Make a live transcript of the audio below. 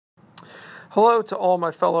Hello to all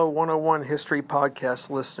my fellow 101 History Podcast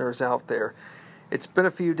listeners out there. It's been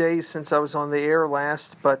a few days since I was on the air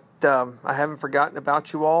last, but I haven't forgotten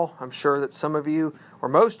about you all. I'm sure that some of you, or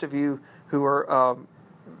most of you, who are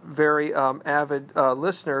very avid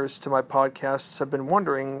listeners to my podcasts have been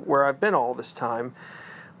wondering where I've been all this time.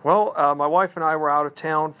 Well, my wife and I were out of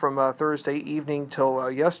town from Thursday evening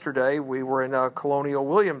till yesterday. We were in Colonial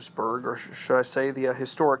Williamsburg, or should I say the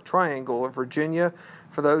historic triangle of Virginia.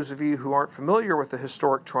 For those of you who aren't familiar with the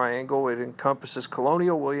historic triangle, it encompasses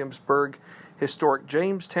Colonial Williamsburg, historic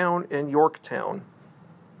Jamestown, and Yorktown.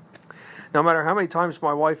 No matter how many times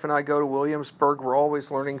my wife and I go to Williamsburg, we're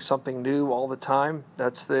always learning something new all the time.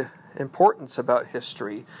 That's the importance about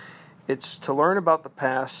history. It's to learn about the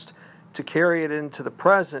past, to carry it into the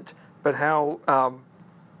present, but of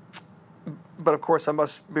course I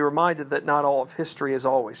must be reminded that not all of history is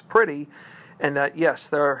always pretty, and that yes,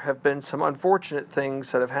 there have been some unfortunate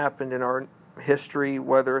things that have happened in our history,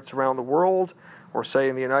 whether it's around the world or say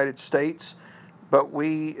in the United States, but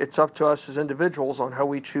it's up to us as individuals on how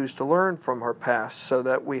we choose to learn from our past so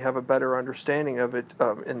that we have a better understanding of it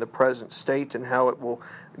in the present state and how it will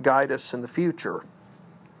guide us in the future.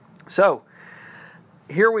 So,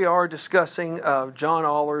 here we are discussing John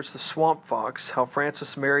Oller's The Swamp Fox, How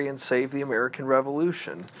Francis Marion Saved the American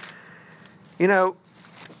Revolution. You know,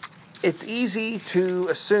 it's easy to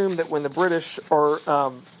assume that when the British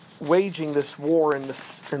are waging this war in the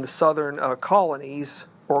southern colonies,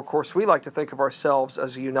 or of course we like to think of ourselves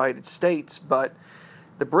as the United States, but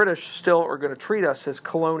the British still are going to treat us as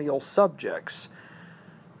colonial subjects.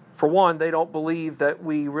 For one, they don't believe that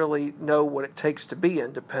we really know what it takes to be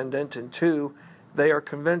independent, and two, they are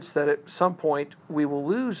convinced that at some point we will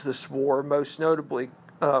lose this war, most notably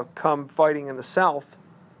come fighting in the South,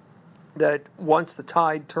 that once the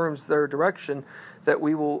tide turns their direction, that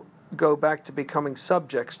we will go back to becoming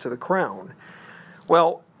subjects to the crown.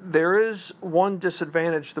 Well, there is one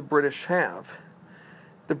disadvantage the British have.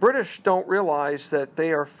 The British don't realize that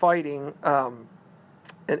they are fighting an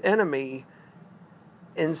enemy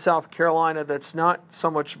in South Carolina that's not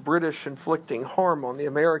so much British inflicting harm on the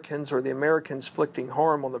Americans or the Americans inflicting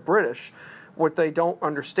harm on the British. What they don't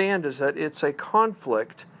understand is that it's a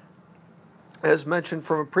conflict, as mentioned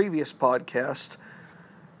from a previous podcast.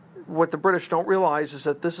 What the British don't realize is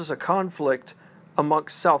that this is a conflict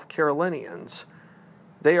amongst South Carolinians.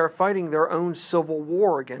 They are fighting their own civil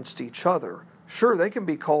war against each other. Sure, they can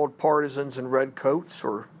be called partisans in redcoats,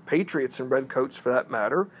 or patriots in redcoats for that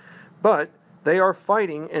matter, but they are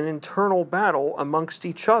fighting an internal battle amongst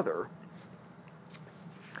each other.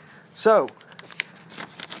 So,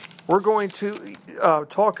 we're going to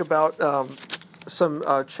talk about some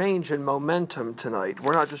change in momentum tonight.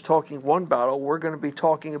 We're not just talking one battle, we're going to be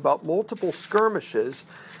talking about multiple skirmishes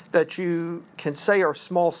that you can say are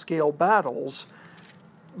small-scale battles,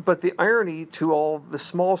 but the irony to all the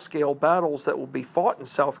small-scale battles that will be fought in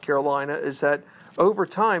South Carolina is that over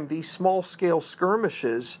time, these small-scale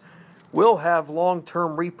skirmishes will have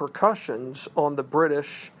long-term repercussions on the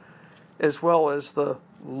British as well as the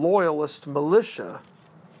Loyalist militia.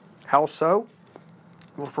 How so?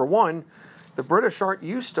 Well, for one, the British aren't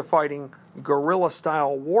used to fighting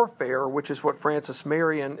guerrilla-style warfare, which is what Francis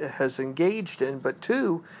Marion has engaged in. But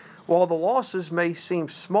two, while the losses may seem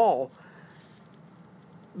small,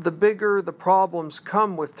 the bigger the problems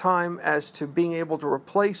come with time as to being able to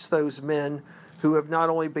replace those men who have not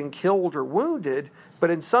only been killed or wounded, but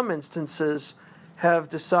in some instances have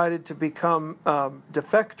decided to become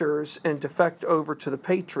defectors and defect over to the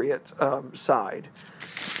Patriot side.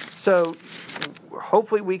 So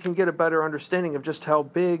hopefully we can get a better understanding of just how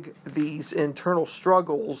big these internal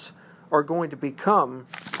struggles are going to become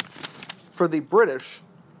for the British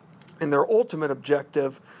and their ultimate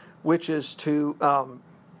objective, which is to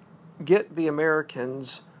get the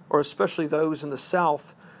Americans, or especially those in the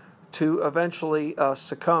South, to eventually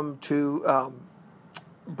succumb to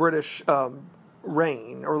British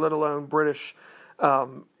reign, or let alone British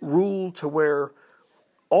rule, to where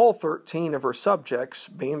all 13 of her subjects,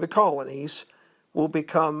 being the colonies, will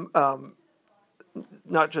become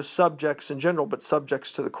not just subjects in general, but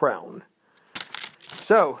subjects to the crown.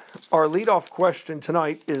 So, our leadoff question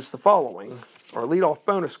tonight is the following, or leadoff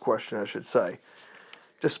bonus question, I should say.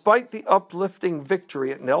 Despite the uplifting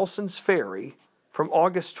victory at Nelson's Ferry from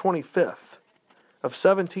August 25th of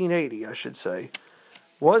 1780, I should say,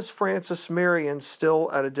 was Francis Marion still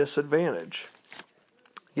at a disadvantage?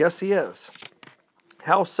 Yes, he is.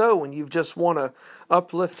 How so when you've just won a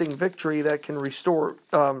uplifting victory that can restore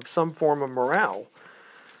some form of morale?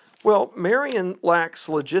 Well, Marion lacks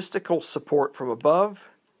logistical support from above,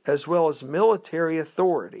 as well as military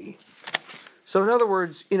authority. So in other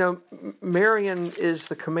words, Marion is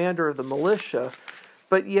the commander of the militia,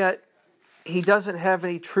 but yet he doesn't have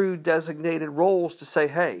any true designated roles to say,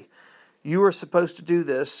 hey, you are supposed to do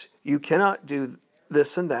this, you cannot do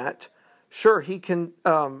this and that. Sure, he can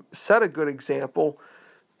set a good example,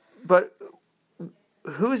 but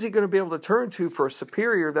who is he going to be able to turn to for a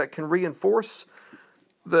superior that can reinforce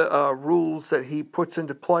the rules that he puts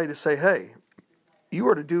into play to say, hey, you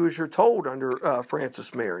are to do as you're told under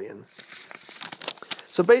Francis Marion.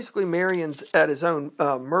 So basically, Marion's at his own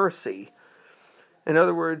mercy. In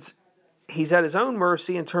other words, he's at his own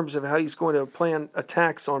mercy in terms of how he's going to plan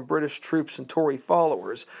attacks on British troops and Tory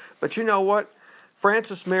followers. But you know what?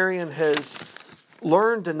 Francis Marion has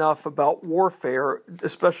learned enough about warfare,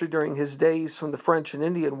 especially during his days from the French and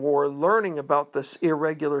Indian War, learning about this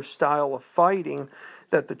irregular style of fighting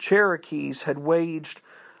that the Cherokees had waged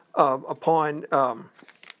upon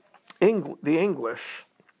the English.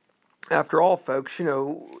 After all, folks,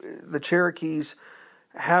 the Cherokees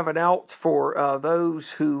have it out for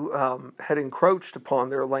those who had encroached upon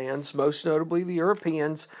their lands, most notably the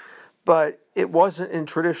Europeans, but it wasn't in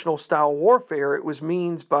traditional style warfare. It was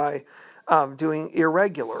means by doing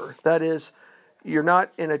irregular. That is, you're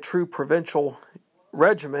not in a true provincial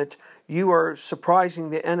regiment. You are surprising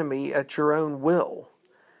the enemy at your own will.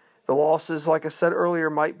 The losses, like I said earlier,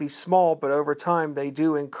 might be small, but over time they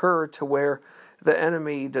do incur to where the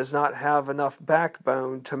enemy does not have enough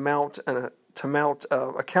backbone to mount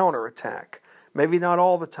a counterattack. Maybe not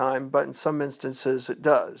all the time, but in some instances it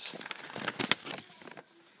does.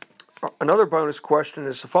 Another bonus question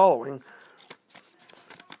is the following.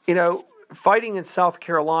 Fighting in South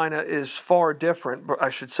Carolina is far different, I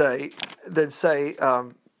should say, than, say,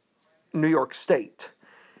 New York State.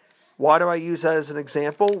 Why do I use that as an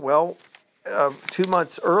example? Well, 2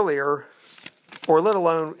 months earlier, or let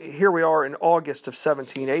alone, here we are in August of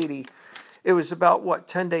 1780, it was about,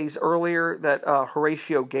 10 days earlier that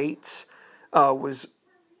Horatio Gates was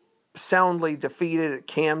soundly defeated at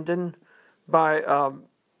Camden by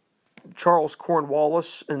Charles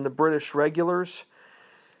Cornwallis and the British regulars.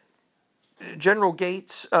 General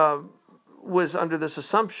Gates was under this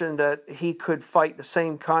assumption that he could fight the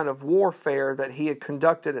same kind of warfare that he had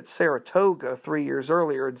conducted at Saratoga 3 years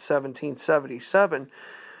earlier in 1777.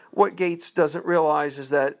 What Gates doesn't realize is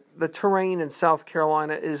that the terrain in South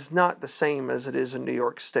Carolina is not the same as it is in New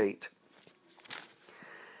York State.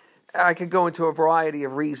 I could go into a variety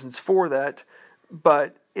of reasons for that,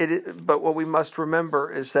 but what we must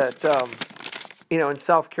remember is that in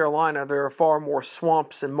South Carolina there are far more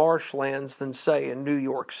swamps and marshlands than, say, in New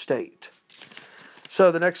York State.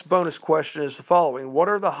 So the next bonus question is the following. What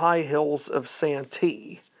are the high hills of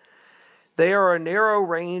Santee? They are a narrow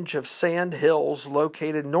range of sand hills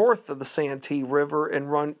located north of the Santee River and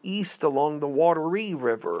run east along the Wateree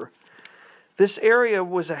River. This area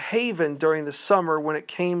was a haven during the summer when it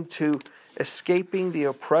came to escaping the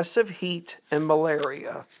oppressive heat and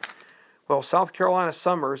malaria. Well, South Carolina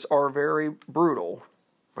summers are very brutal.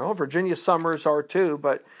 Well, Virginia summers are too,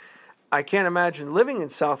 but I can't imagine living in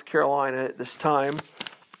South Carolina at this time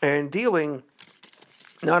and dealing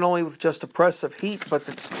not only with just oppressive heat, but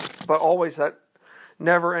always that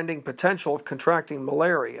never-ending potential of contracting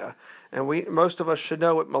malaria. And most of us should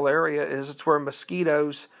know what malaria is. It's where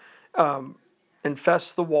mosquitoes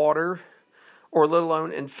infest the water, or let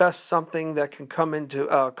alone infest something that can come into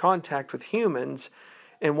contact with humans.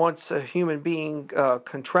 And once a human being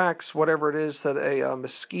contracts whatever it is that a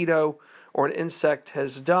mosquito or an insect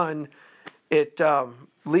has done, it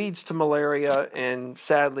leads to malaria and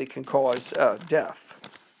sadly can cause death.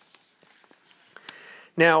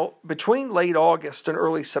 Now, between late August and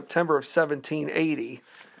early September of 1780,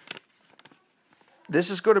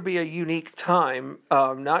 this is going to be a unique time,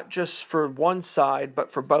 not just for one side,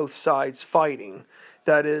 but for both sides fighting.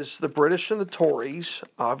 That is, the British and the Tories,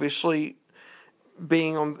 obviously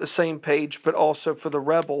being on the same page, but also for the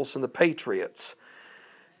rebels and the patriots.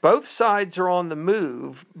 Both sides are on the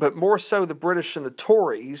move, but more so the British and the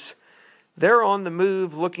Tories. They're on the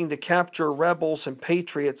move looking to capture rebels and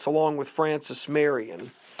patriots along with Francis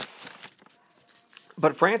Marion.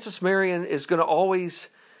 But Francis Marion is going to always,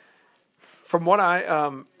 from what I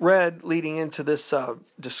read leading into this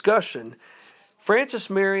discussion, Francis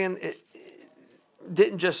Marion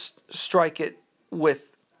didn't just strike it with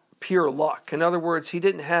pure luck. In other words, he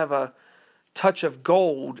didn't have a touch of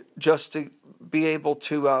gold just to be able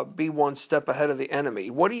to be one step ahead of the enemy.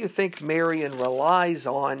 What do you think Marion relies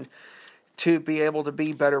on to be able to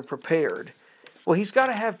be better prepared? Well, he's got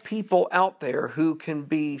to have people out there who can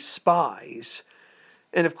be spies.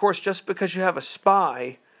 And of course, just because you have a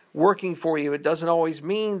spy working for you, it doesn't always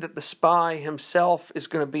mean that the spy himself is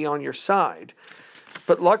going to be on your side.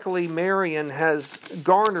 But luckily, Marion has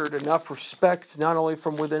garnered enough respect, not only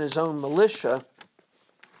from within his own militia,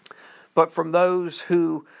 but from those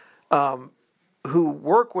who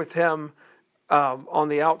work with him on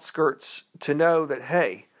the outskirts, to know that,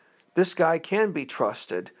 hey, this guy can be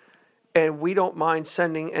trusted, and we don't mind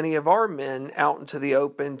sending any of our men out into the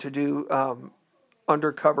open to do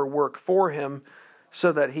undercover work for him,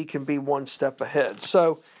 so that he can be one step ahead.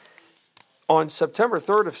 So, on September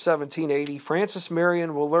 3rd of 1780, Francis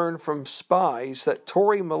Marion will learn from spies that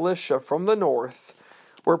Tory militia from the north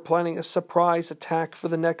were planning a surprise attack for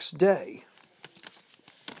the next day.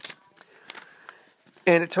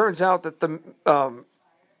 And it turns out that the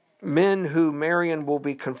men who Marion will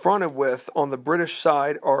be confronted with on the British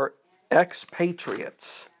side are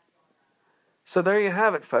expatriates. So there you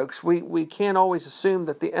have it, folks. We can't always assume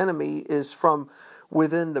that the enemy is from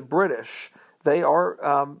within the British. They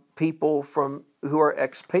are people who are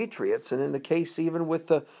expatriates. And in the case even with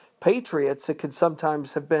the Patriots, it could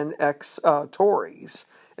sometimes have been ex-Tories,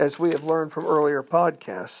 as we have learned from earlier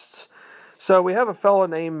podcasts. So we have a fellow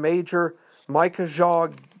named Major Micah Jaw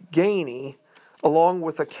Gainey, along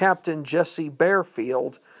with a Captain Jesse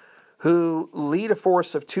Bearfield, who lead a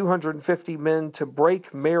force of 250 men to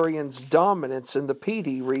break Marion's dominance in the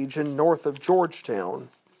Pee region north of Georgetown.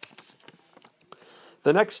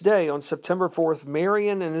 The next day, on September 4th,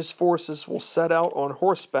 Marion and his forces will set out on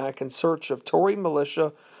horseback in search of Tory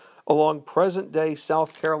militia along present-day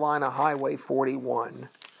South Carolina Highway 41.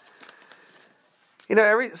 You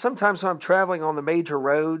know, sometimes when I'm traveling on the major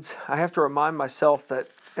roads, I have to remind myself that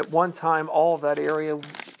at one time all of that area,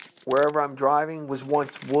 wherever I'm driving, was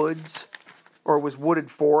once woods or was wooded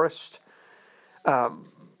forest.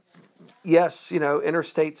 Yes, you know,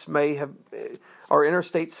 interstates may have... Our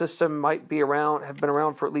interstate system might have been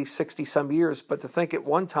around for at least 60-some years, but to think at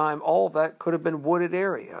one time all of that could have been wooded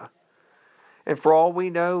area. And for all we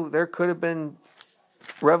know, there could have been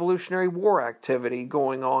Revolutionary War activity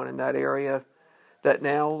going on in that area that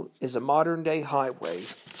now is a modern-day highway.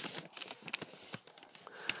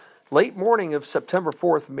 Late morning of September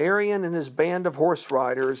 4th, Marion and his band of horse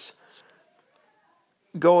riders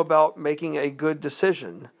go about making a good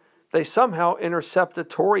decision. They somehow intercept a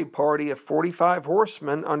Tory party of 45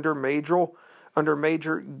 horsemen under Major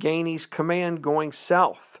Gainey's command going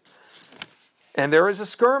south. And there is a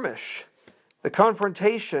skirmish. The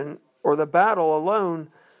confrontation, or the battle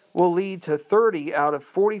alone, will lead to 30 out of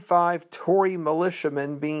 45 Tory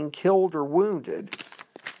militiamen being killed or wounded.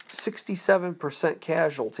 67%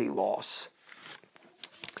 casualty loss.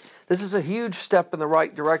 This is a huge step in the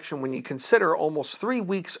right direction when you consider almost 3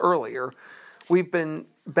 weeks earlier, we've been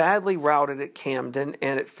badly routed at Camden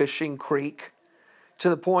and at Fishing Creek, to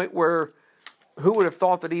the point where who would have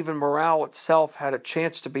thought that even morale itself had a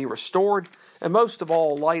chance to be restored, and most of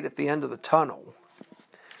all, light at the end of the tunnel.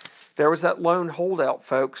 There was that lone holdout,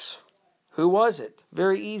 folks. Who was it?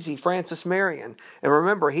 Very easy, Francis Marion. And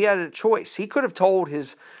remember, he had a choice. He could have told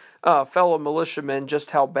his fellow militiamen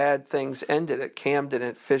just how bad things ended at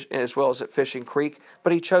Camden as well as at Fishing Creek,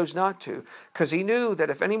 but he chose not to, because he knew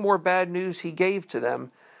that if any more bad news he gave to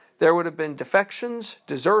them, there would have been defections,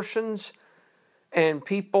 desertions, and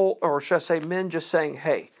people, or should I say men, just saying,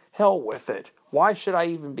 hey, hell with it. Why should I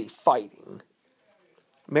even be fighting?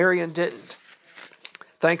 Marion didn't.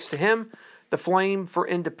 Thanks to him, the flame for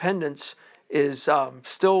independence is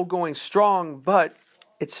still going strong, but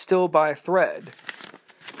it's still by a thread.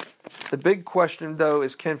 The big question, though,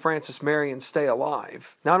 is can Francis Marion stay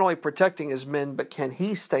alive? Not only protecting his men, but can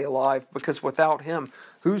he stay alive? Because without him,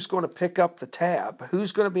 who's going to pick up the tab?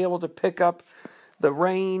 Who's going to be able to pick up the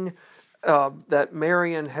reign that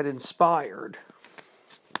Marion had inspired?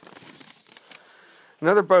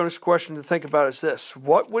 Another bonus question to think about is this.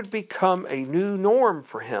 What would become a new norm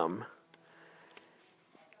for him?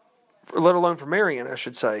 Let alone for Marion, I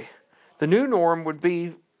should say. The new norm would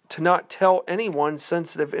be to not tell anyone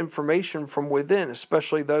sensitive information from within,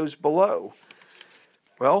 especially those below.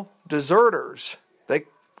 Well, deserters,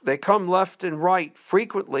 they come left and right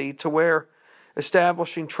frequently to where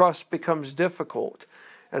establishing trust becomes difficult.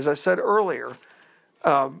 As I said earlier,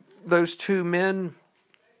 those two men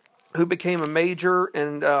who became a major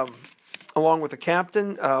and along with a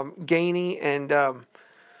captain, Gainey and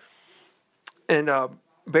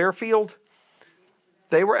Bearfield,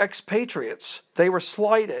 they were expatriates. They were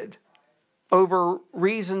slighted over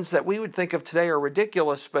reasons that we would think of today are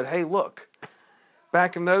ridiculous, but hey, look,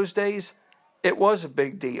 back in those days, it was a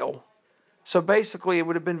big deal. So basically, it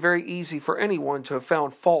would have been very easy for anyone to have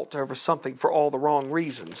found fault over something for all the wrong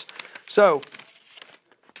reasons. So,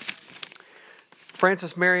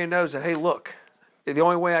 Francis Marion knows that, hey, look, the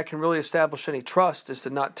only way I can really establish any trust is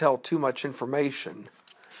to not tell too much information,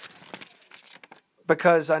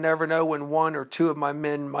 because I never know when one or two of my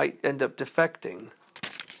men might end up defecting.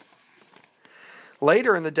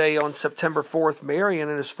 Later in the day, on September 4th, Marion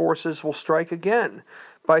and his forces will strike again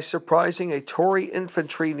by surprising a Tory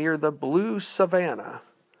infantry near the Blue Savannah.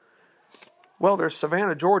 Well, there's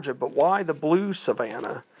Savannah, Georgia, but why the Blue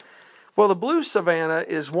Savannah? Well, the Blue Savannah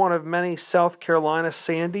is one of many South Carolina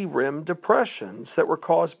sandy rim depressions that were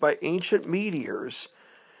caused by ancient meteors.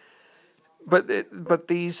 But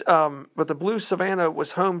the Blue Savannah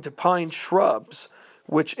was home to pine shrubs,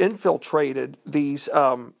 which infiltrated these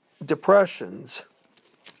depressions.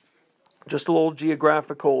 Just a little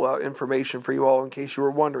geographical information for you all, in case you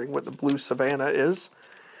were wondering what the Blue Savannah is.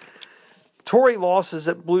 Tory losses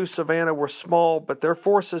at Blue Savannah were small, but their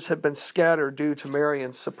forces had been scattered due to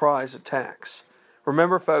Marion's surprise attacks.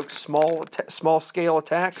 Remember, folks, small-scale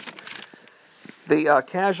attacks. The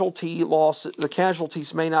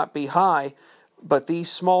casualties may not be high, but these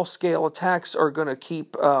small-scale attacks are going to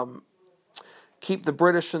keep the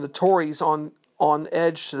British and the Tories on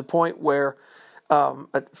edge, to the point where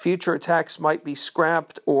future attacks might be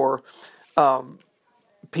scrapped, or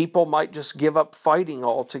people might just give up fighting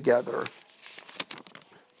altogether.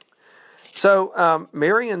 So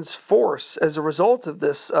Marion's force, as a result of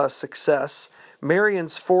this success,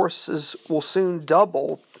 Marion's forces will soon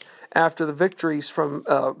double after the victories from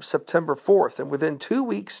September 4th. And within 2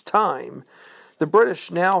 weeks' time, the British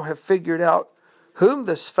now have figured out whom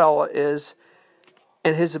this fella is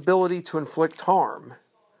and his ability to inflict harm.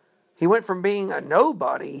 He went from being a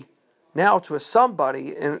nobody now to a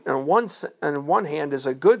somebody. And on one hand is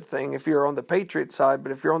a good thing if you're on the Patriot side,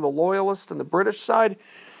 but if you're on the Loyalist and the British side,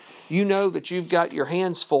 you know that you've got your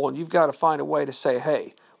hands full, and you've got to find a way to say,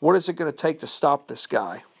 hey, what is it going to take to stop this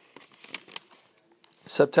guy?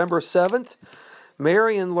 September 7th,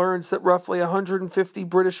 Marion learns that roughly 150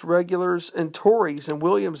 British regulars and Tories in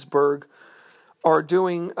Williamsburg are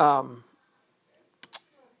doing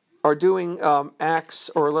acts,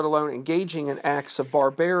 or let alone engaging in acts of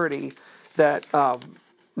barbarity that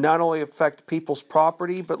not only affect people's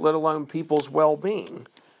property, but let alone people's well-being.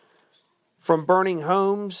 From burning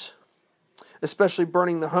homes, especially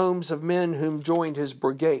burning the homes of men whom joined his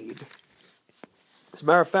brigade. As a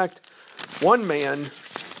matter of fact, one man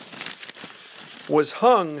was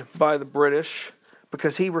hung by the British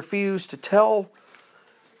because he refused to tell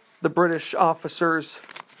the British officers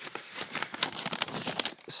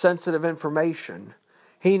sensitive information.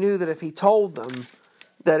 He knew that if he told them,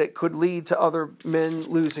 that it could lead to other men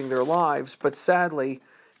losing their lives, but sadly,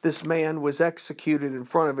 this man was executed in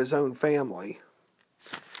front of his own family.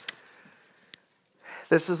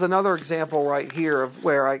 This is another example right here of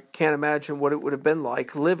where I can't imagine what it would have been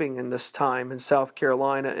like living in this time in South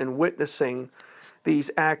Carolina and witnessing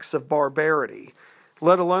these acts of barbarity.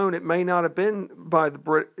 Let alone, it may not have been by the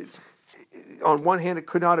British. On one hand, it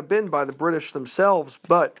could not have been by the British themselves,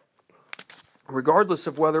 but regardless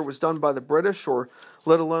of whether it was done by the British or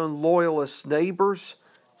let alone Loyalist neighbors,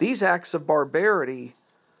 these acts of barbarity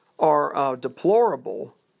are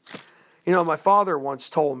deplorable. You know, my father once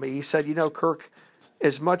told me, he said, Kirk,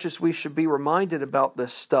 as much as we should be reminded about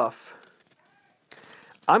this stuff,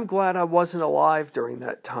 I'm glad I wasn't alive during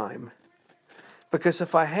that time. Because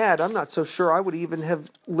if I had, I'm not so sure I would even have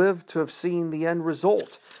lived to have seen the end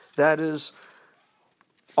result. That is,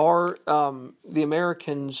 the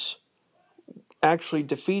Americans actually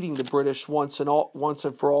defeating the British once and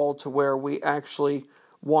for all, to where we actually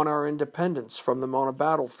won our independence from them on a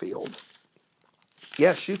battlefield.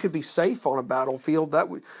 Yes, you could be safe on a battlefield.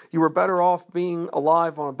 You were better off being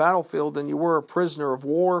alive on a battlefield than you were a prisoner of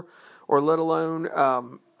war, or let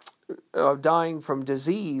alone dying from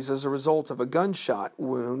disease as a result of a gunshot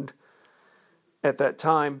wound at that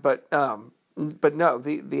time. But no,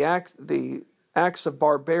 the acts of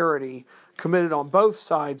barbarity committed on both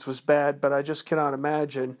sides was bad. But I just cannot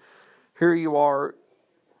imagine. Here you are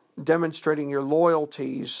demonstrating your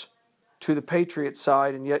loyalties to the Patriot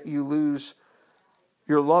side, and yet you lose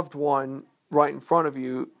your loved one right in front of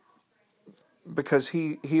you because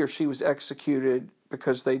he or she was executed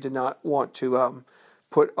because they did not want to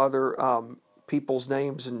put other people's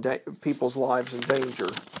names and people's lives in danger.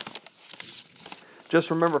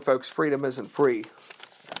 Just remember, folks, freedom isn't free.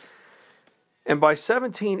 And by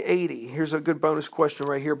 1780, here's a good bonus question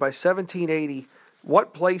right here. By 1780,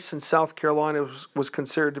 what place in South Carolina was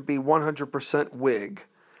considered to be 100% Whig?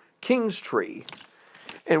 Kingstree.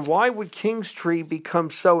 And why would Kingstree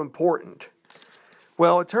become so important?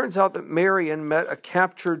 Well, it turns out that Marion met a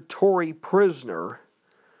captured Tory prisoner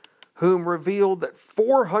whom revealed that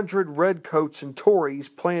 400 redcoats and Tories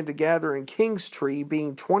planned to gather in Kingstree,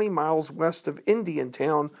 being 20 miles west of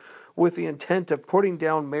Indiantown, with the intent of putting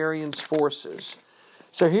down Marion's forces.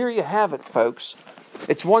 So here you have it, folks.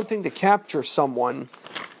 It's one thing to capture someone.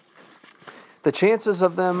 The chances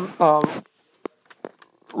of them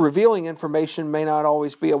revealing information may not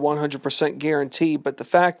always be a 100% guarantee, but the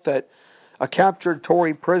fact that a captured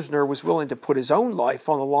Tory prisoner was willing to put his own life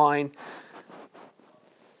on the line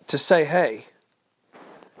to say, hey,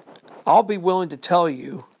 I'll be willing to tell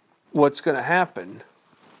you what's going to happen.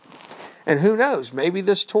 And who knows, maybe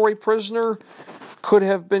this Tory prisoner could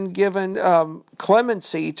have been given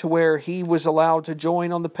clemency to where he was allowed to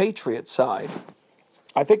join on the Patriot side.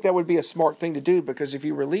 I think that would be a smart thing to do, because if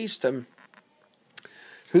you released him,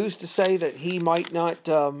 who's to say that he might not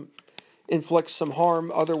inflict some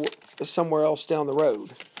harm somewhere else down the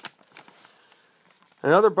road?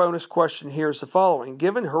 Another bonus question here is the following.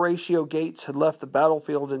 Given Horatio Gates had left the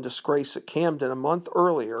battlefield in disgrace at Camden a month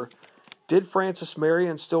earlier, did Francis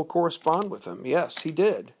Marion still correspond with him? Yes, he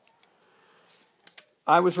did.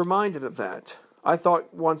 I was reminded of that. I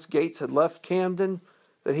thought once Gates had left Camden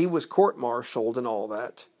that he was court-martialed and all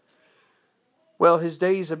that. Well, his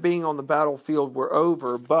days of being on the battlefield were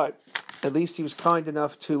over, but at least he was kind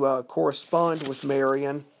enough to correspond with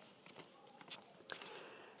Marion.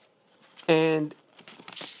 And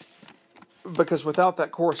because without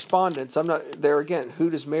that correspondence, I'm not there again. Who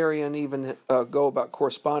does Marion even go about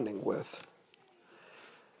corresponding with?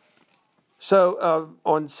 So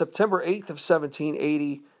on September 8th of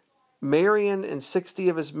 1780, Marion and 60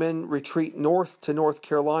 of his men retreat north to North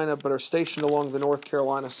Carolina, but are stationed along the North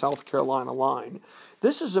Carolina-South Carolina line.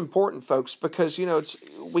 This is important, folks, because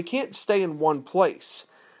we can't stay in one place.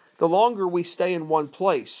 The longer we stay in one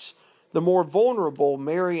place, the more vulnerable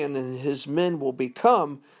Marion and his men will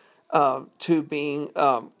become to being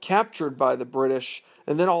captured by the British,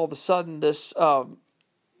 and then all of a sudden this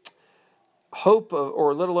hope of,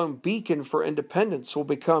 or let alone beacon for independence will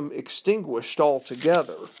become extinguished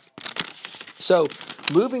altogether. So,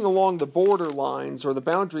 moving along the border lines or the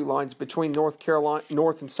boundary lines between North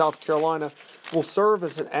and South Carolina will serve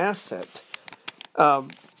as an asset.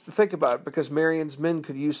 Think about it, because Marion's men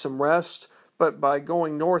could use some rest, but by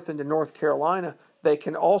going north into North Carolina, they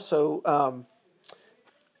can also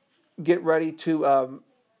get ready to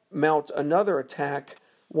mount another attack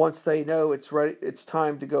once they know it's ready. It's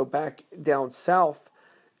time to go back down south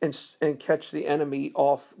and catch the enemy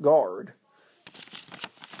off guard.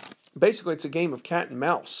 Basically, it's a game of cat and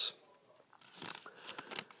mouse.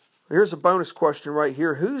 Here's a bonus question right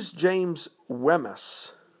here. Who's James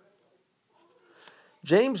Wemyss?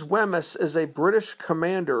 James Wemyss is a British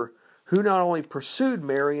commander who not only pursued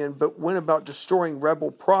Marion, but went about destroying rebel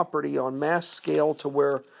property on mass scale to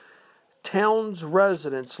where town's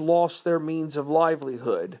residents lost their means of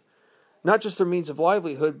livelihood. Not just their means of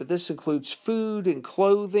livelihood, but this includes food and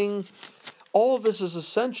clothing. All of this is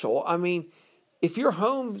essential. I mean, if your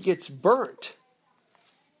home gets burnt,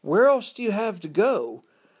 where else do you have to go?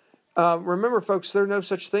 Remember, folks, there are no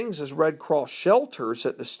such things as Red Cross shelters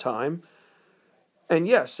at this time. And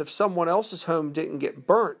yes, if someone else's home didn't get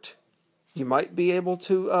burnt, you might be able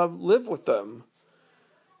to live with them.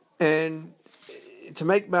 And to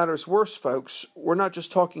make matters worse, folks, we're not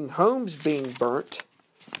just talking homes being burnt,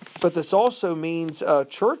 but this also means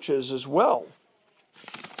churches as well.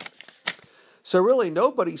 So really,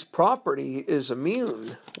 nobody's property is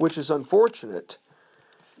immune, which is unfortunate.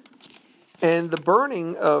 And the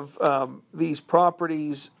burning of these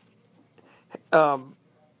properties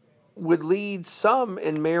would lead some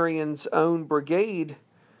in Marion's own brigade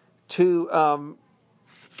to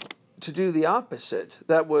do the opposite.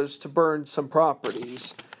 That was to burn some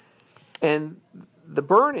properties. And the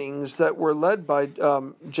burnings that were led by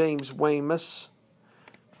James Wemyss,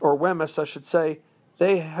 or Wemyss, I should say,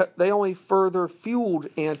 they only further fueled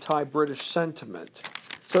anti-British sentiment.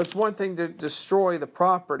 So it's one thing to destroy the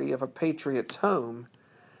property of a patriot's home,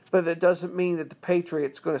 but that doesn't mean that the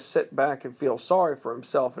patriot's going to sit back and feel sorry for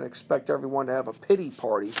himself and expect everyone to have a pity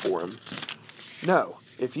party for him. No,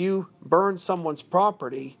 if you burn someone's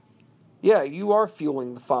property, yeah, you are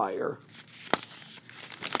fueling the fire.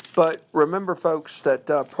 But remember, folks, that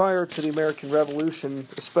prior to the American Revolution,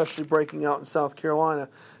 especially breaking out in South Carolina,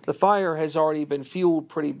 the fire has already been fueled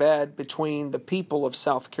pretty bad between the people of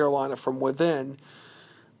South Carolina from within.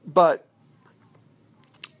 But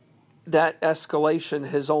that escalation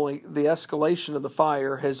the escalation of the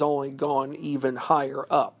fire has only gone even higher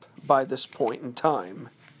up by this point in time.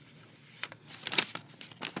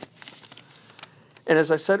 And as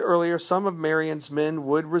I said earlier, some of Marion's men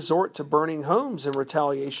would resort to burning homes in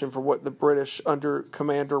retaliation for what the British under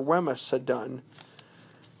Commander Wemyss had done.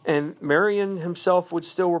 And Marion himself would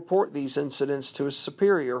still report these incidents to his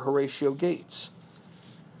superior, Horatio Gates.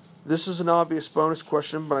 This is an obvious bonus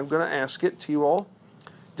question, but I'm going to ask it to you all.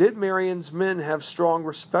 Did Marion's men have strong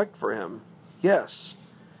respect for him? Yes.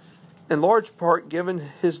 In large part given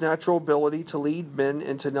his natural ability to lead men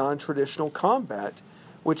into non-traditional combat,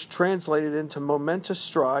 which translated into momentous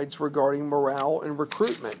strides regarding morale and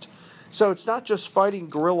recruitment. So it's not just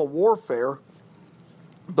fighting guerrilla warfare,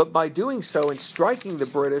 but by doing so and striking the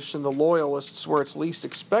British and the Loyalists where it's least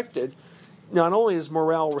expected, not only is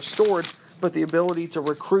morale restored, but the ability to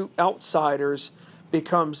recruit outsiders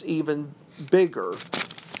becomes even bigger.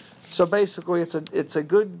 So basically, it's a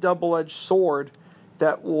good double-edged sword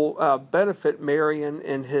that will benefit Marion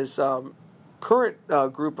and his current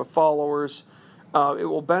group of followers. It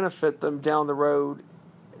will benefit them down the road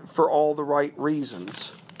for all the right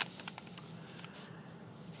reasons.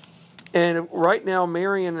 And right now,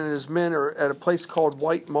 Marion and his men are at a place called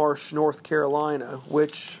White Marsh, North Carolina,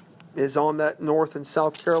 which is on that North and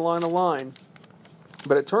South Carolina line.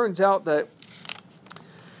 But it turns out that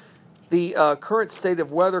the current state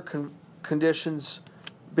of weather conditions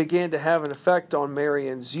began to have an effect on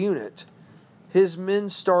Marion's unit. His men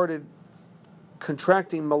started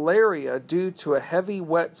contracting malaria due to a heavy,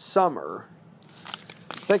 wet summer.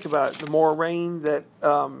 Think about it. The more rain that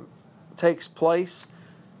takes place,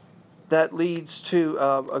 that leads to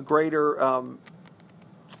a greater,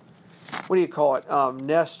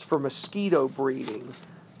 nest for mosquito breeding,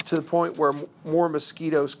 to the point where more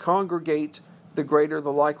mosquitoes congregate, the greater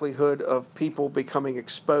the likelihood of people becoming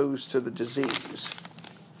exposed to the disease.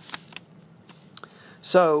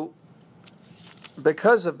 So,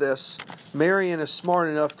 because of this, Marion is smart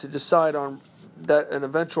enough to decide on that an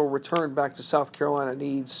eventual return back to South Carolina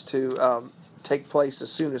needs to take place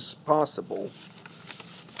as soon as possible.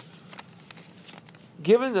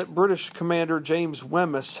 Given that British Commander James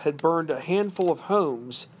Wemyss had burned a handful of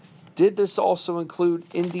homes, did this also include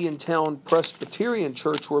Indiantown Presbyterian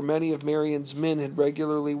Church, where many of Marion's men had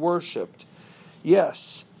regularly worshipped?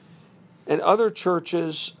 Yes. And other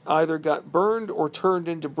churches either got burned or turned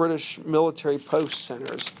into British military post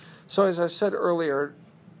centers. So as I said earlier,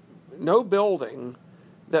 no building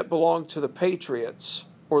that belonged to the Patriots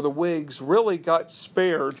or the Whigs really got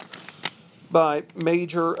spared by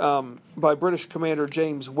British Commander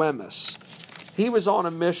James Wemyss. He was on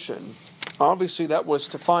a mission. Obviously, that was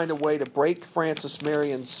to find a way to break Francis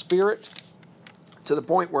Marion's spirit to the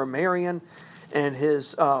point where Marion and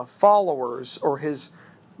his followers, or his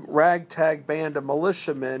ragtag band of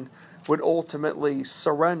militiamen, would ultimately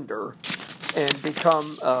surrender and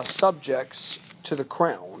become subjects to the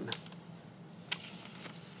crown.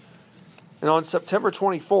 And on September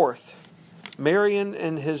 24th, Marion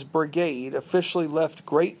and his brigade officially left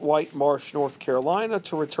Great White Marsh, North Carolina,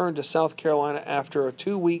 to return to South Carolina after a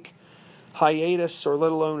 2-week hiatus, or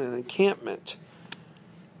let alone an encampment.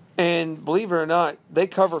 And believe it or not, they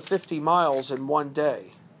cover 50 miles in one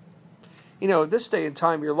day. You know, this day and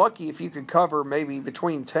time, you're lucky if you could cover maybe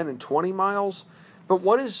between 10 and 20 miles. But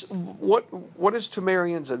what is to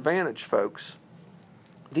Marion's advantage, folks?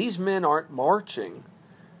 These men aren't marching.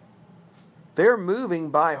 They're moving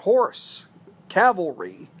by horse,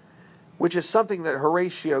 cavalry, which is something that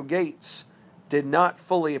Horatio Gates did not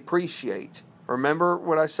fully appreciate. Remember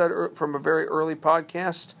what I said from a very early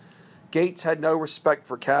podcast? Gates had no respect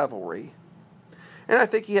for cavalry. And I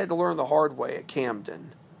think he had to learn the hard way at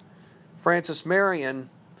Camden. Francis Marion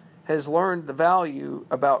has learned the value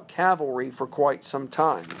about cavalry for quite some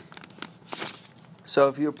time. So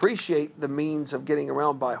if you appreciate the means of getting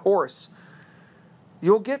around by horse,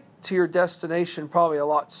 you'll get to your destination probably a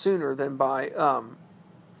lot sooner than by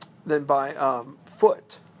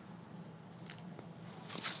foot.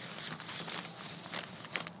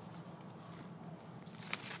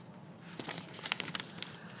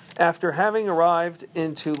 After having arrived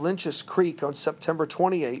into Lynch's Creek on September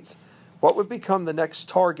 28th, what would become the next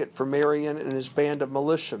target for Marion and his band of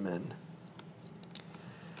militiamen?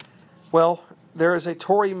 Well, there is a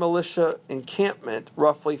Tory militia encampment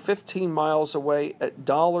roughly 15 miles away at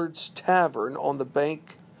Dollard's Tavern on the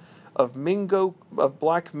bank of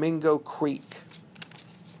Black Mingo Creek.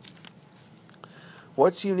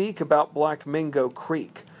 What's unique about Black Mingo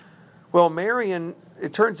Creek? Well,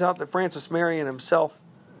 it turns out that Francis Marion himself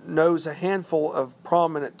knows a handful of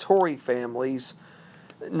prominent Tory families,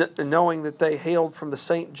 knowing that they hailed from the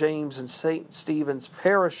St. James and St. Stephen's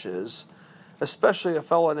parishes, especially a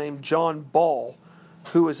fellow named John Ball,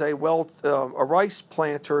 who was a rice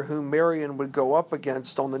planter whom Marion would go up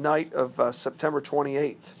against on the night of September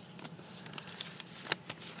 28th.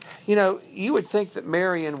 You know, you would think that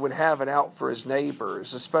Marion would have it out for his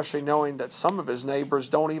neighbors, especially knowing that some of his neighbors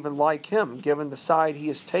don't even like him, given the side he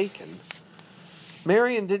has taken.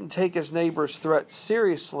 Marion didn't take his neighbor's threat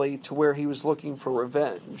seriously to where he was looking for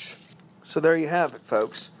revenge. So there you have it,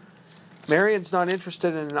 folks. Marion's not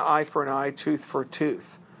interested in an eye for an eye, tooth for a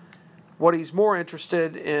tooth. What he's more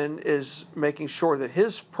interested in is making sure that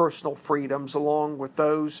his personal freedoms, along with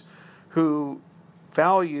those who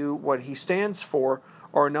value what he stands for,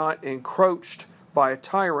 are not encroached by a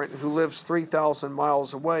tyrant who lives 3,000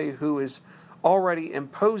 miles away, who is already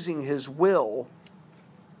imposing his will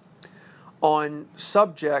on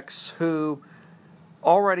subjects who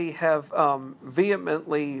already have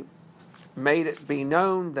vehemently made it be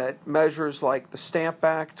known that measures like the Stamp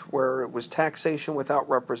Act, where it was taxation without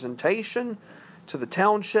representation, to the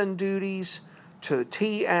Townshend duties, to the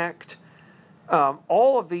Tea Act,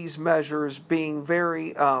 all of these measures being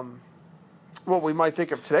very, what we might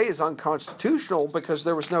think of today as unconstitutional because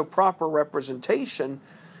there was no proper representation,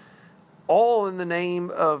 all in the name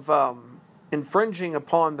of infringing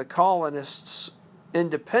upon the colonists'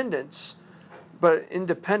 independence, but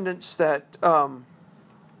independence that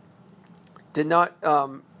did not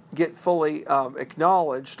get fully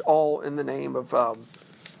acknowledged, all in the name of all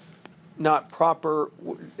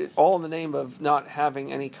in the name of not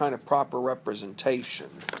having any kind of proper representation.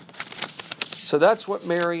 So that's what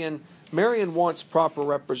Marion wants, proper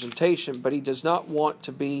representation, but he does not want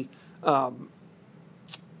to be.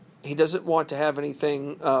 He doesn't want to have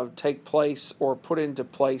anything take place or put into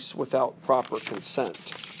place without proper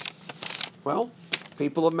consent. Well,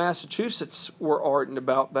 people of Massachusetts were ardent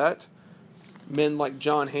about that. Men like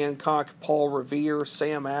John Hancock, Paul Revere,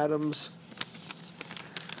 Sam Adams.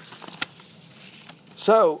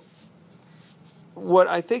 So, what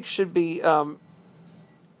I think should be,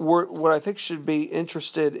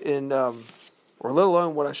 interested in, or let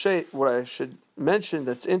alone what I should mention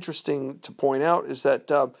that's interesting to point out is that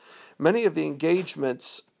many of the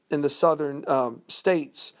engagements in the southern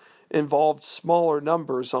states involved smaller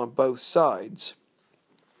numbers on both sides.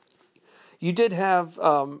 You did have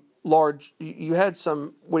you had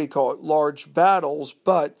some, large battles,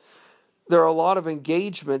 but there are a lot of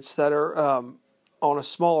engagements that are on a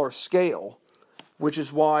smaller scale, which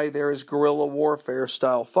is why there is guerrilla warfare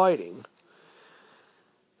style fighting.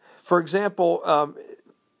 For example,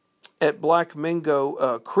 at Black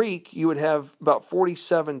Mingo Creek, you would have about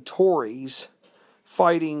 47 Tories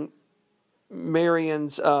fighting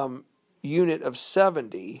Marion's unit of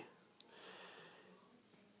 70.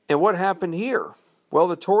 And what happened here? Well,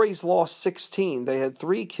 the Tories lost 16. They had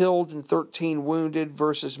 3 killed and 13 wounded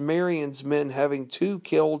versus Marion's men having 2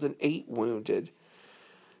 killed and 8 wounded.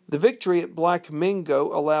 The victory at Black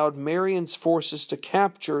Mingo allowed Marion's forces to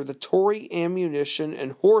capture the Tory ammunition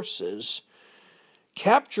and horses.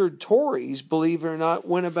 Captured Tories, believe it or not,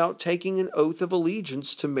 went about taking an oath of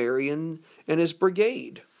allegiance to Marion and his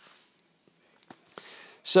brigade.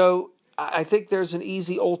 So I think there's an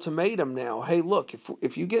easy ultimatum now. Hey, look,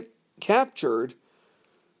 if you get captured,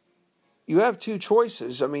 you have 2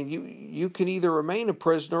 choices. I mean, you can either remain a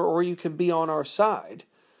prisoner or you can be on our side.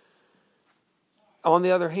 On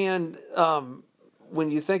the other hand,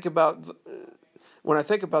 when I think about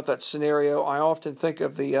that scenario, I often think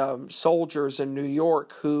of the soldiers in New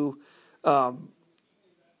York who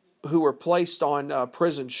were placed on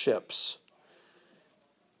prison ships.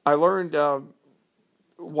 I learned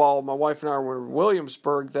while my wife and I were in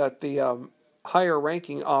Williamsburg that the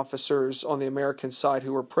higher-ranking officers on the American side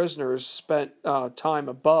who were prisoners spent time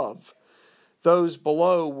above. Those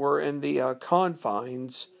below were in the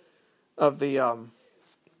confines of the.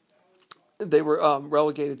 They were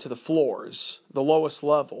relegated to the floors, the lowest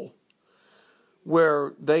level,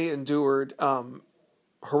 where they endured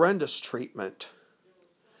horrendous treatment.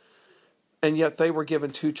 And yet they were given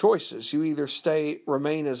 2 choices. You either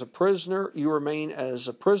remain as a prisoner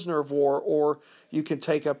of war, or you can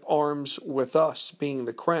take up arms with us, being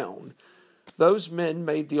the crown. Those men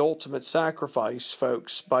made the ultimate sacrifice,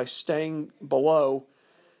 folks, by staying below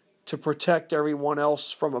to protect everyone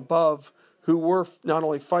else from above, who were not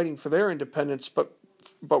only fighting for their independence, but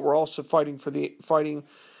were also fighting for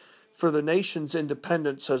the nation's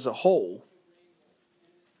independence as a whole.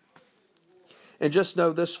 And just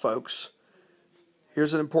know this, folks.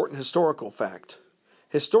 Here's an important historical fact.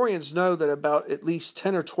 Historians know that about at least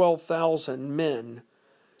 10 or 12,000 men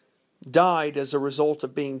died as a result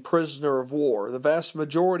of being prisoner of war. The vast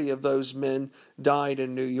majority of those men died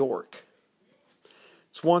in New York.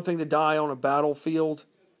 It's one thing to die on a battlefield,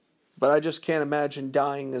 but I just can't imagine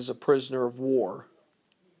dying as a prisoner of war.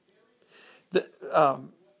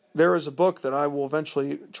 There is a book that I will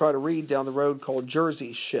eventually try to read down the road called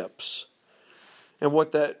Jersey Ships. And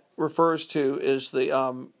what that refers to is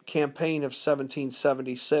the campaign of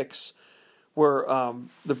 1776, where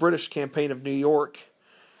the British campaign of New York,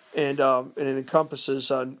 and it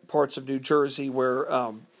encompasses parts of New Jersey where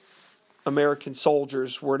American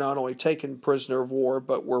soldiers were not only taken prisoner of war,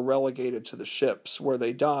 but were relegated to the ships, where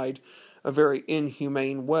they died a very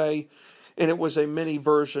inhumane way. And it was a mini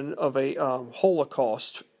version of a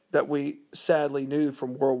Holocaust that we sadly knew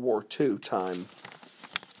from World War II time.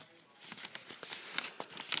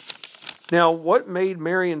 Now, what made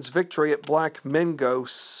Marion's victory at Black Mingo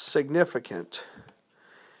significant?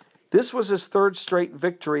 This was his third straight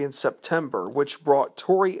victory in September, which brought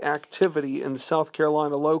Tory activity in the South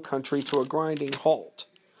Carolina Low Country to a grinding halt.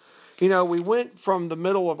 You know, we went from the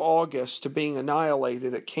middle of August to being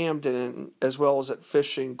annihilated at Camden as well as at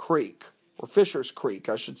Fishing Creek, or Fisher's Creek,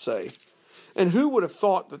 I should say. And who would have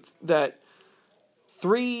thought that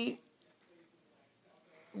three,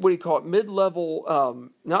 mid-level,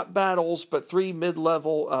 not battles, but three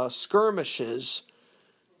mid-level skirmishes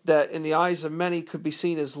that in the eyes of many could be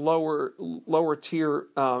seen as lower tier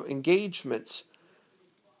engagements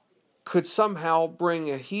could somehow bring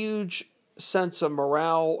a huge sense of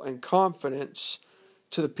morale and confidence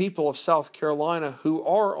to the people of South Carolina who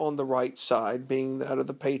are on the right side, being that of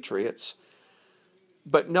the Patriots.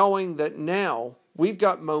 But knowing that now we've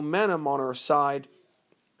got momentum on our side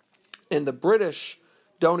and the British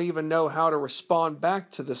don't even know how to respond back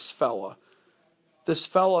to this fella. This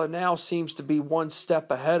fella now seems to be one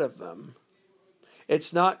step ahead of them.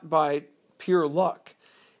 It's not by pure luck.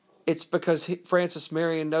 It's because Francis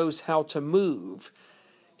Marion knows how to move.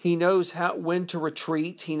 He knows when to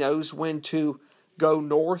retreat. He knows when to go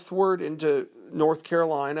northward into North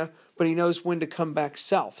Carolina, but he knows when to come back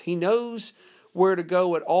south. He knows where to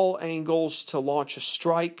go at all angles to launch a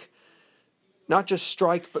strike. Not just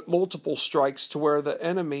strike, but multiple strikes to where the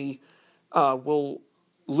enemy will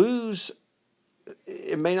lose.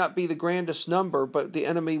 It may not be the grandest number, but the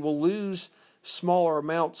enemy will lose smaller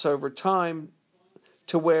amounts over time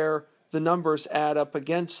to where the numbers add up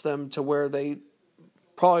against them, to where they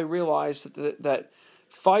probably realize that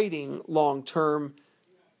fighting long term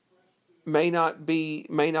may not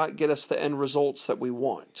get us the end results that we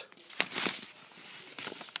want.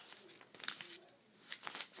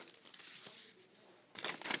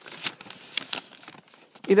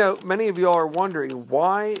 You know, many of y'all are wondering,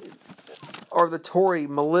 why are the Tory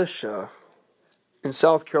militia in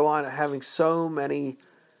South Carolina having so many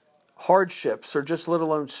hardships, or just let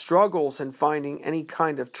alone struggles, in finding any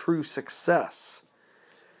kind of true success?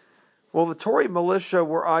 Well, the Tory militia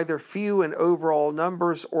were either few in overall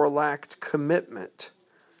numbers or lacked commitment.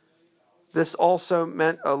 This also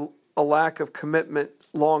meant a lack of commitment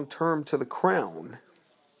long-term to the crown.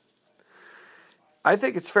 I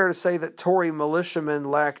think it's fair to say that Tory militiamen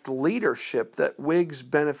lacked leadership that Whigs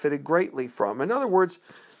benefited greatly from. In other words,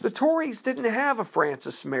 the Tories didn't have a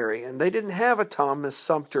Francis Marion. They didn't have a Thomas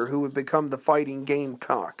Sumter who would become the fighting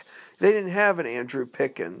gamecock. They didn't have an Andrew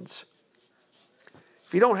Pickens.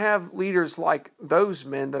 If you don't have leaders like those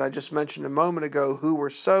men that I just mentioned a moment ago who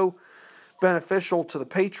were so beneficial to the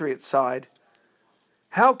Patriot side,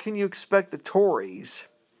 how can you expect the Tories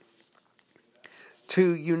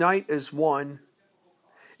to unite as one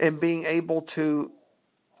and being able to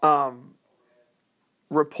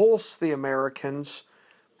repulse the Americans,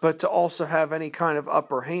 but to also have any kind of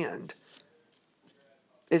upper hand?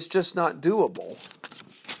 It's just not doable.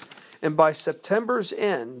 And by September's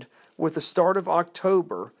end, with the start of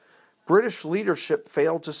October, British leadership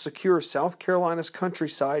failed to secure South Carolina's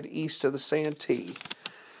countryside east of the Santee.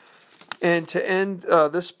 And to end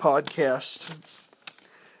this podcast,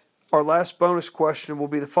 our last bonus question will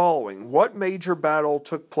be the following. What major battle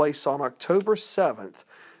took place on October 7th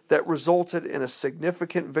that resulted in a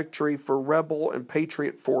significant victory for rebel and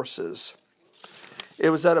patriot forces? It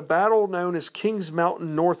was at a battle known as Kings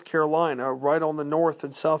Mountain, North Carolina, right on the North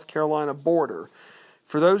and South Carolina border.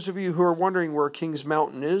 For those of you who are wondering where Kings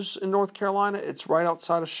Mountain is in North Carolina, it's right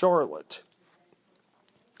outside of Charlotte.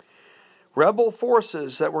 Rebel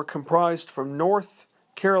forces that were comprised from North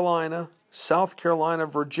Carolina, South Carolina,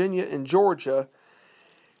 Virginia, and Georgia.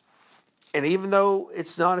 And even though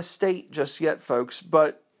it's not a state just yet, folks,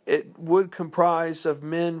 but it would comprise of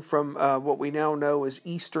men from what we now know as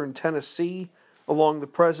eastern Tennessee, along the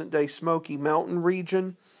present-day Smoky Mountain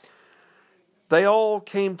region. They all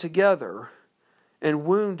came together and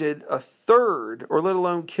wounded a third, or let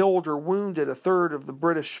alone killed or wounded a third of the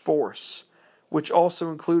British force, which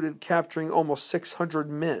also included capturing almost 600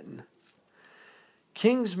 men.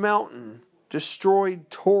 Kings Mountain destroyed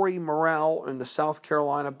Tory morale in the South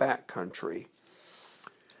Carolina backcountry.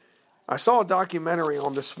 I saw a documentary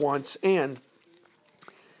on this once, and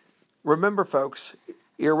remember, folks,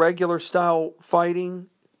 irregular style fighting,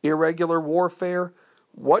 irregular warfare.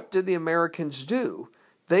 What did the Americans do?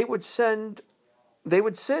 They would send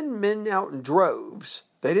men out in droves.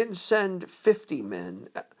 They didn't send 50 men.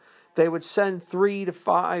 They would send 3 to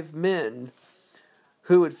 5 men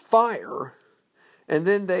who would fire, and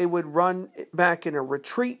then they would run back in a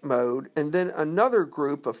retreat mode, and then another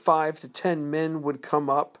group of 5 to 10 men would come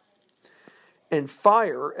up and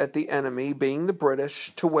fire at the enemy, being the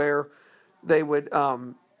British, to where they would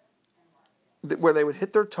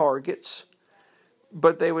hit their targets,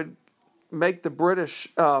 but they would make the British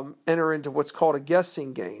enter into what's called a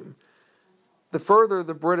guessing game. The further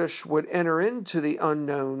the British would enter into the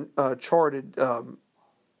unknown charted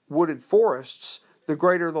wooded forests, the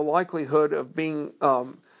greater the likelihood of being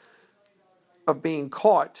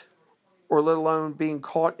caught, or let alone being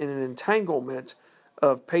caught in an entanglement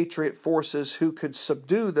of Patriot forces who could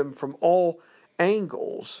subdue them from all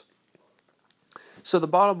angles. So the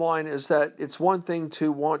bottom line is that it's one thing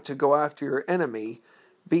to want to go after your enemy.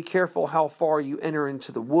 Be careful how far you enter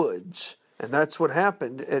into the woods. And that's what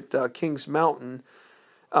happened at Kings Mountain,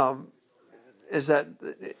 is that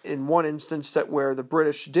in one instance that where the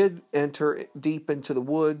British did enter deep into the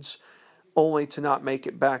woods only to not make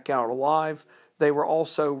it back out alive. They were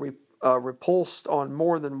also repulsed on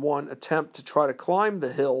more than one attempt to try to climb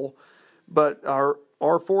the hill, but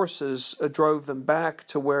our forces drove them back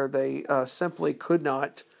to where they simply could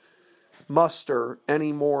not muster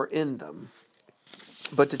any more in them.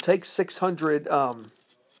 But to take 600 of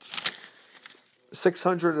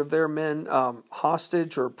their men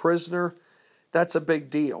hostage or prisoner, that's a big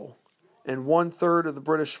deal. And 1/3 of the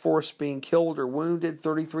British force being killed or wounded,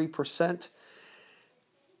 33%.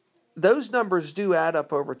 Those numbers do add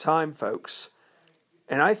up over time, folks.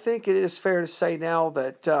 And I think it is fair to say now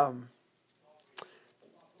that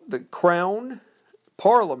the Crown,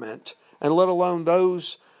 Parliament, and let alone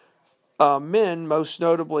those men, most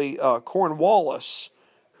notably Cornwallis,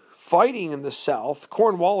 fighting in the South.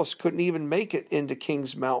 Cornwallis couldn't even make it into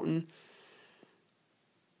Kings Mountain.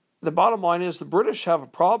 The bottom line is the British have a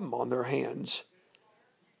problem on their hands.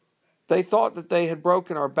 They thought that they had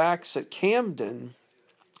broken our backs at Camden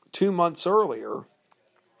 2 months earlier,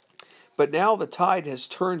 but now the tide has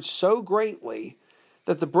turned so greatly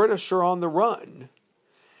that the British are on the run.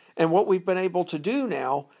 And what we've been able to do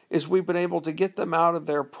now is we've been able to get them out of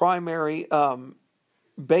their primary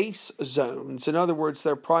base zones. In other words,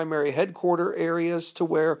 their primary headquarter areas, to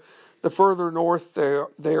where the further north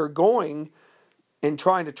they're going and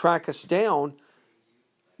trying to track us down,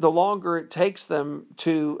 the longer it takes them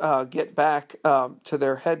to get back to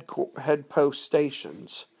their head post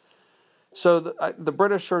stations. So the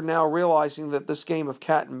British are now realizing that this game of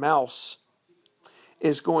cat and mouse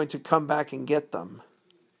is going to come back and get them.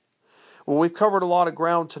 Well, we've covered a lot of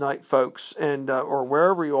ground tonight, folks, and or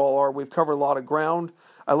wherever you all are, we've covered a lot of ground.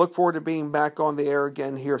 I look forward to being back on the air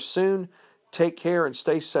again here soon. Take care and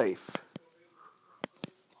stay safe.